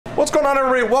What's going on,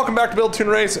 everybody? Welcome back to Build, Tune,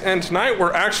 Race, and tonight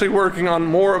we're actually working on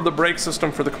more of the brake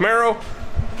system for the Camaro.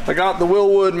 I got the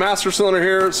Wilwood master cylinder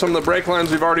here, some of the brake lines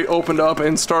we've already opened up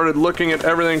and started looking at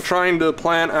everything, trying to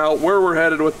plan out where we're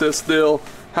headed with this deal,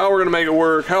 how we're going to make it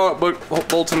work, how it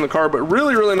bolts in the car. But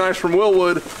really nice from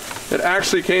Wilwood, it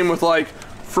actually came with like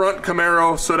front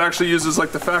Camaro, so it actually uses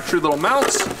like the factory little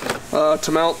mounts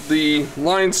to mount the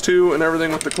lines to and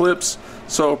everything with the clips.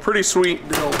 So pretty sweet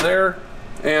deal there.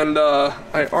 And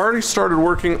I already started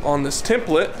working on this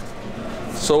template.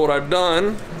 So what I've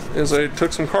done is I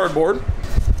took some cardboard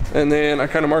and then I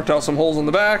kind of marked out some holes in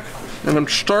the back, and I'm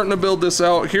starting to build this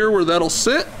out here where that'll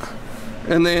sit.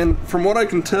 And then from what I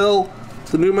can tell,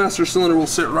 the new master cylinder will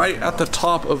sit right at the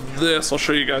top of this. I'll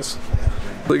show you guys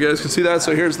so you guys can see that.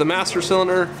 So here's the master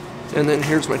cylinder, and then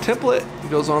here's my template. It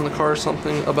goes on the car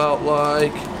something about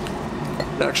like,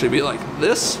 it'd actually be like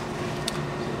this.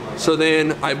 So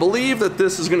then I believe that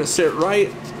this is gonna sit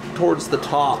right towards the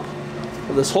top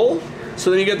of this hole.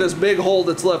 So then you get this big hole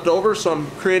that's left over. So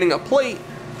I'm creating a plate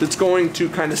that's going to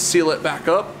kind of seal it back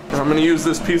up. And I'm gonna use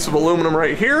this piece of aluminum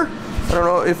right here. I don't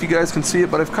know if you guys can see it,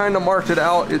 but I've kind of marked it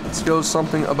out. It goes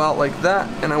something about like that.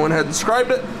 And I went ahead and scribed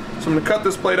it. So I'm gonna cut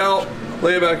this plate out,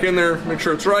 lay it back in there, make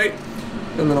sure it's right.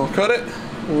 And then I'll cut it.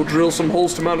 We'll drill some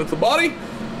holes to mount it to the body.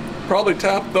 Probably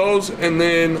tap those, and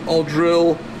then I'll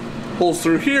drill holes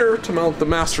through here to mount the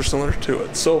master cylinder to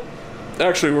it. So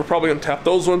actually we're probably gonna tap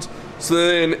those ones, so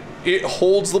then it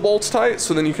holds the bolts tight,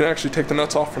 so then you can actually take the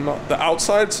nuts off from the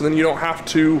outside, so then you don't have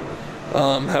to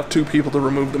have two people to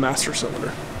remove the master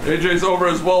cylinder. AJ's over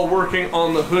as well working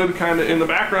on the hood kind of in the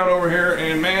background over here,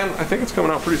 and man, I think it's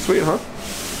coming out pretty sweet, huh?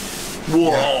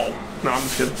 Whoa. Yeah. No, I'm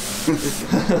just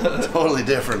kidding. Totally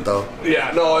different though.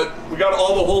 Yeah, no, we got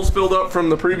all the holes filled up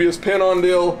from the previous pin-on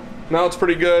deal. Now it's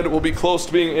pretty good. We'll be close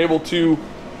to being able to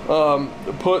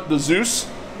put the Zeus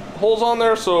holes on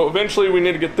there. So eventually we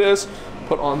need to get this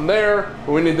put on there.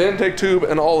 But we need the intake tube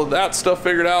and all of that stuff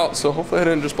figured out. So hopefully I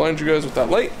didn't just blind you guys with that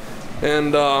light.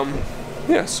 And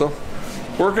yeah, so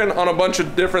working on a bunch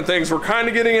of different things. We're kind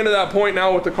of getting into that point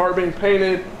now with the car being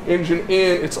painted, engine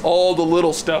in. It's all the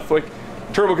little stuff like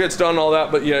turbo kit's done and all that,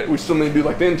 but yet we still need to do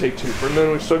like the intake tube. And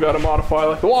then we still got to modify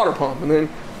like the water pump, and then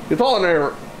the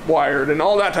polymer wired and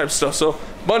all that type of stuff. So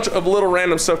a bunch of little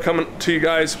random stuff coming to you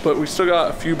guys, but we still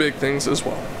got a few big things as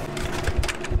well.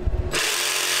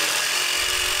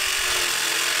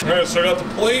 All right, so I got the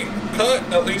plate cut,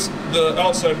 at least the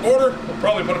outside border. We'll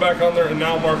probably put it back on there and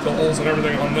now mark the holes and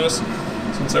everything on this,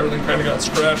 since everything kind of got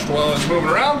scratched while I was moving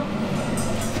around.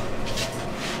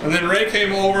 And then Ray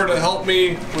came over to help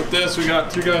me with this. We got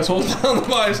two guys holding down the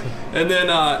vise. And then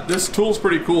this tool's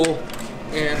pretty cool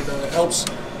and helps.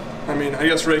 I mean, I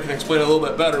guess Ray can explain it a little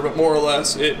bit better, but more or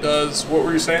less it does, what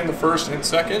were you saying, the first and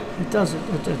second? It does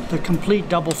the complete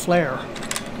double flare.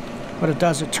 What it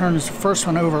does, it turns the first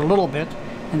one over a little bit,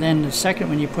 and then the second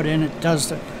one you put in, it does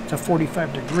the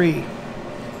 45 degree,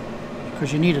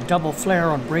 because you need a double flare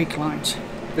on brake lines.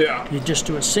 Yeah. You just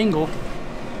do a single,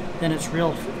 then it's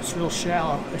real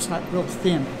shallow. It's not real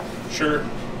thin. Sure.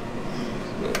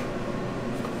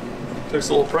 Takes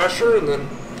a little pressure and then.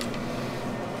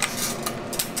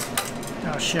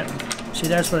 Oh shit. See,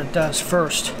 that's what it does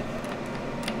first.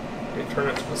 You turn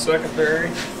it to the secondary.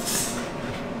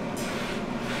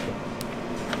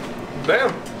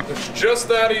 Bam! It's just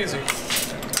that easy.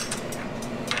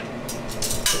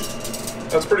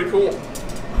 That's pretty cool.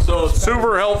 So it's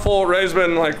super helpful. Ray's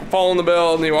been like following the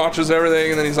bill and he watches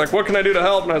everything, and then he's like, what can I do to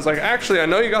help? And I was like, actually, I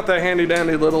know you got that handy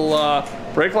dandy little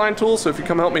brake line tool, so if you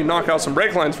come help me knock out some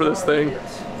brake lines for this thing,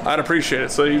 I'd appreciate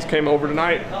it. So he came over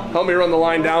tonight, helped me run the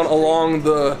line down along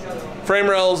the frame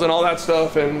rails and all that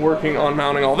stuff, and working on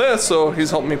mounting all this. So he's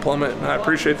helping me plumb it, and I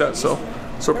appreciate that. So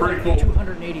pretty cool.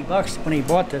 $280 when he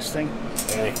bought this thing.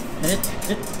 Hey.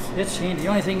 And it's handy. The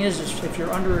only thing is if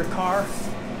you're under a car,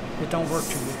 it don't work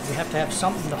too good. You have to have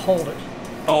something to hold it.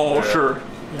 Oh, sure.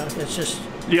 You know, it's just.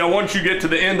 Yeah, once you get to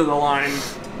the end of the line,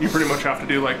 you pretty much have to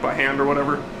do like by hand or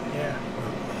whatever. Yeah.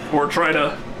 Or try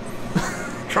to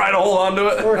hold on to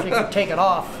it. Or if you can take it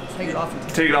off. Take it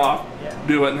off. Take it off. Yeah.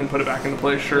 Do it and then put it back into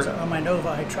place. Sure. On my Nova,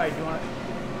 I tried doing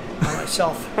it by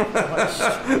myself.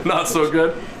 Not so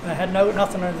good. I had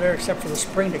nothing under there except for the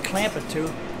spring to clamp it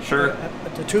to. Sure.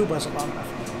 But the tube wasn't long enough.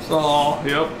 Oh,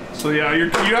 yep. So yeah, you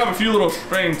have a few little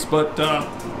restraints, but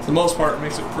for the most part, it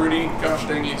makes it pretty gosh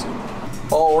dang easy.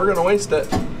 Oh, we're gonna waste it.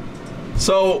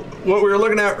 So what we were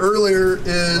looking at earlier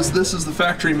is this is the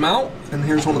factory mount, and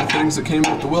here's one of the things that came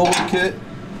with the Wilwood kit.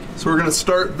 So we're gonna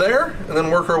start there and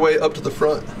then work our way up to the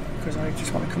front. Because I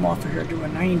just want to come off of here, do a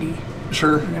 90.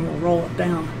 Sure. And then we'll roll it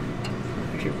down.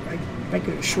 I make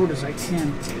it as short as I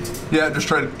can. Yeah, just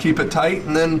try to keep it tight,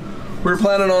 and then we're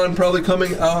planning on probably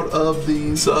coming out of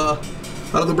these, out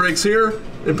of the brakes here,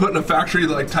 and putting a factory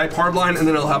like type hard line, and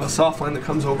then it'll have a soft line that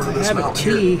comes over to this mount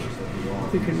here. I have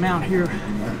a T we can mount here.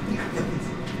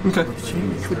 Okay.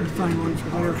 We couldn't find one for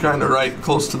there. Kind of right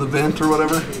close to the vent or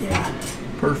whatever. Yeah.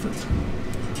 Perfect.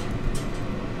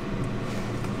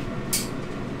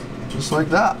 Just like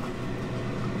that.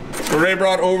 Ray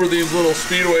brought over these little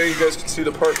Speedway. You guys can see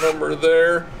the part number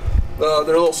there. They're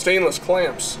little stainless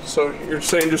clamps. So you're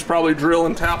saying just probably drill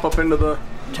and tap up into the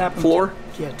floor?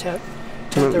 Yeah, tap.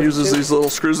 And it uses these little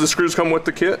screws. The screws come with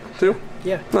the kit too?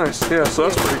 Yeah. Nice. Yeah, so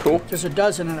that's pretty cool. There's a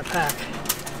dozen in a pack.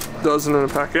 Dozen in a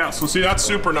pack. Yeah, so see, that's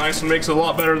super nice and makes it a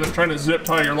lot better than trying to zip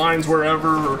tie your lines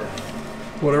wherever or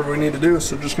whatever we need to do.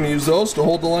 So just going to use those to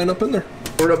hold the line up in there.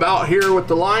 We're about here with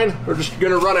the line. We're just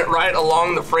going to run it right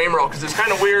along the frame rail because it's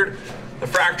kind of weird. The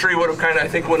factory would have kind of, I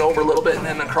think, went over a little bit and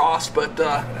then across, but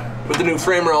with the new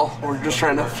frame rail, we're just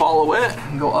trying to follow it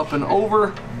and go up and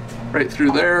over, right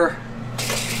through there.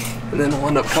 And then we'll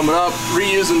end up coming up,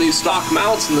 reusing these stock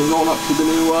mounts and then going up to the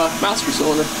new master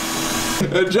cylinder.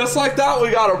 And just like that,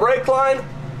 we got a brake line,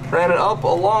 ran it up,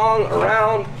 along,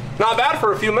 around. Not bad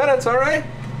for a few minutes, all right?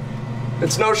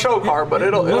 It's no show car, but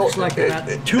it looks like about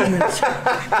 2 minutes.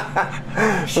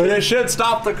 But it should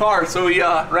stop the car. So we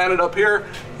ran it up here,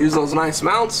 used those nice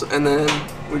mounts, and then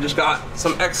we just got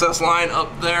some excess line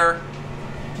up there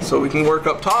so we can work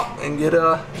up top and get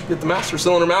the master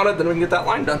cylinder mounted, then we can get that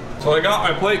line done. So I got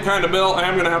my plate kind of built. I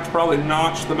am gonna have to probably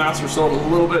notch the master cylinder a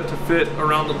little bit to fit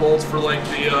around the bolts for like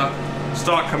the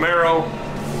stock Camaro.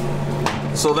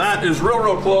 So that is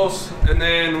real close. And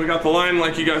then we got the line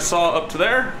like you guys saw up to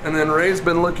there. And then Ray's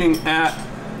been looking at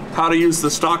how to use the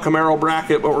stock Camaro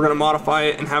bracket, but we're gonna modify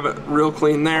it and have it real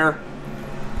clean there.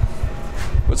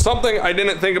 But something I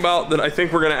didn't think about that I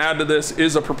think we're gonna add to this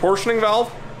is a proportioning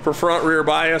valve for front rear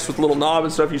bias with little knob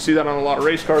and stuff. You see that on a lot of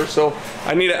race cars. So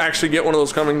I need to actually get one of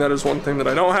those coming. That is one thing that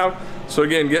I don't have. So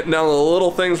again, getting down to the little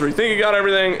things where you think you got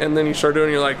everything and then you start doing,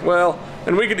 you're like, well,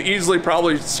 and we could easily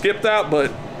probably skip that,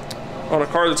 but on a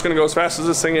car that's gonna go as fast as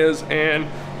this thing is and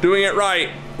doing it right,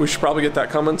 we should probably get that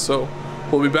coming. So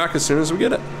we'll be back as soon as we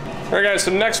get it. All right guys,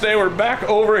 so next day we're back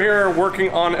over here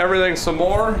working on everything some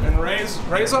more. And Ray's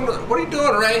on the, what are you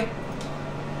doing, Ray?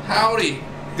 Howdy.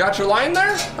 Got your line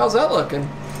there? How's that looking?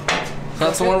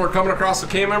 That's the one we're coming across the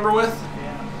K-member with?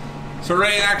 Yeah. So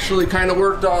Ray actually kind of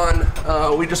worked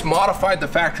on, we just modified the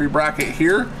factory bracket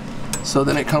here. So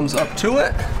then it comes up to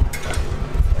it.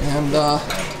 And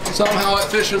somehow it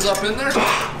fishes up in there.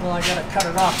 Well, I gotta cut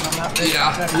it off and I'm not ready.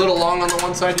 Yeah, a little long on the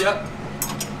one side yet.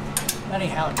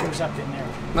 Anyhow, it goes up in there.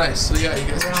 Nice, so yeah, you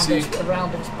guys can see.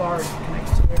 Around this bar, it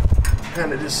connects to there.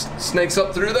 Kind of just snakes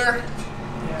up through there.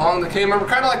 Yeah. On the K-member,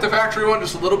 kind of like the factory one,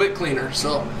 just a little bit cleaner.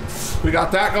 So we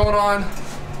got that going on.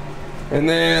 And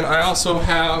then I also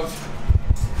have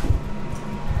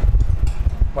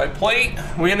my plate.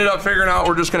 We ended up figuring out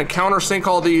we're just gonna countersink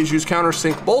all these, use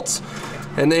countersink bolts,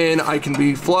 and then I can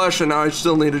be flush, and now I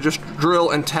still need to just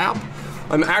drill and tap.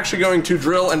 I'm actually going to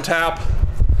drill and tap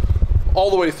all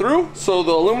the way through, so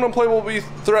the aluminum plate will be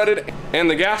threaded and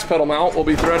the gas pedal mount will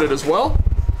be threaded as well.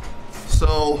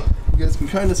 So you guys can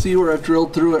kind of see where I've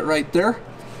drilled through it right there.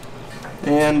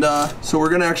 And so we're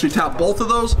gonna actually tap both of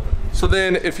those. So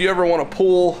then if you ever wanna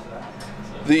pull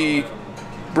the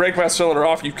brake master cylinder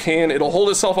off, you can. It'll hold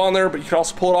itself on there, but you can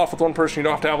also pull it off with one person. You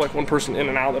don't have to have like one person in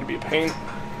and out. That'd be a pain.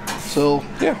 So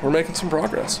yeah, we're making some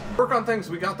progress. Work on things.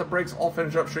 We got the brakes all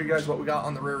finished up. Show you guys what we got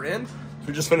on the rear end.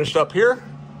 We just finished up here.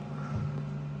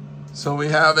 So we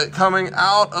have it coming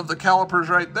out of the calipers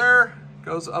right there.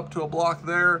 Goes up to a block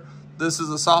there. This is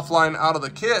a soft line out of the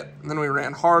kit. And then we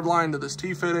ran hard line to this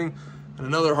T-fitting and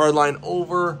another hard line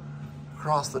over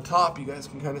across the top. You guys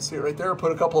can kind of see it right there.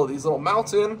 Put a couple of these little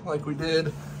mounts in like we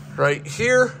did right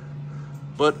here,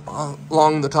 but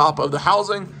along the top of the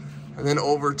housing, and then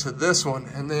over to this one.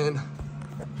 And then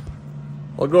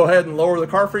I'll go ahead and lower the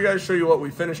car for you guys, show you what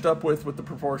we finished up with the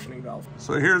proportioning valve.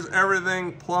 So here's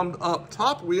everything plumbed up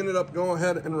top. We ended up going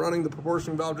ahead and running the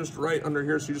proportioning valve just right under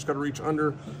here, so you just got to reach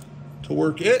under to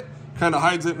work it. Kind of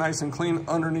hides it nice and clean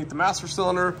underneath the master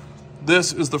cylinder.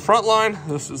 This is the front line,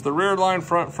 this is the rear line,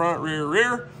 front, rear,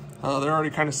 rear. They're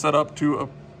already kind of set up to a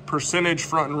percentage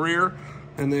front and rear.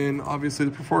 And then obviously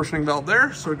the proportioning valve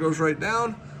there, so it goes right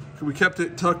down. We kept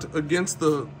it tucked against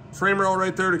the frame rail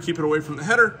right there to keep it away from the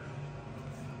header.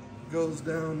 Goes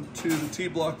down to the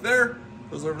T-block there,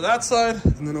 goes over that side,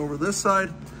 and then over this side.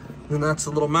 And then that's the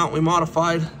little mount we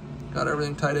modified. Got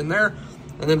everything tied in there.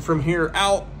 And then from here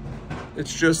out,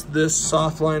 it's just this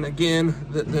soft line again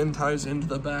that then ties into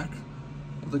the back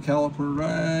of the caliper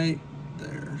right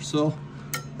there. So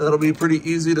that'll be pretty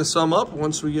easy to sum up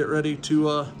once we get ready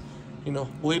to, you know,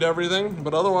 bleed everything.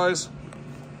 But otherwise,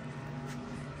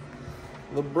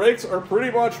 the brakes are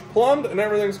pretty much plumbed and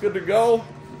everything's good to go.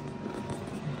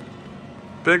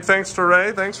 Big thanks to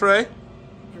Ray. Thanks, Ray.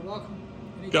 You're welcome.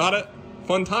 Got it.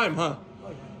 Fun time, huh?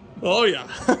 Oh yeah.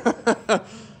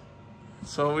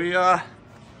 So I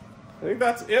think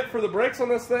that's it for the brakes on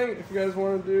this thing. If you guys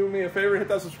want to do me a favor, hit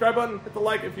that subscribe button, hit the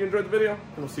like if you enjoyed the video,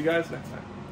 and we'll see you guys next time.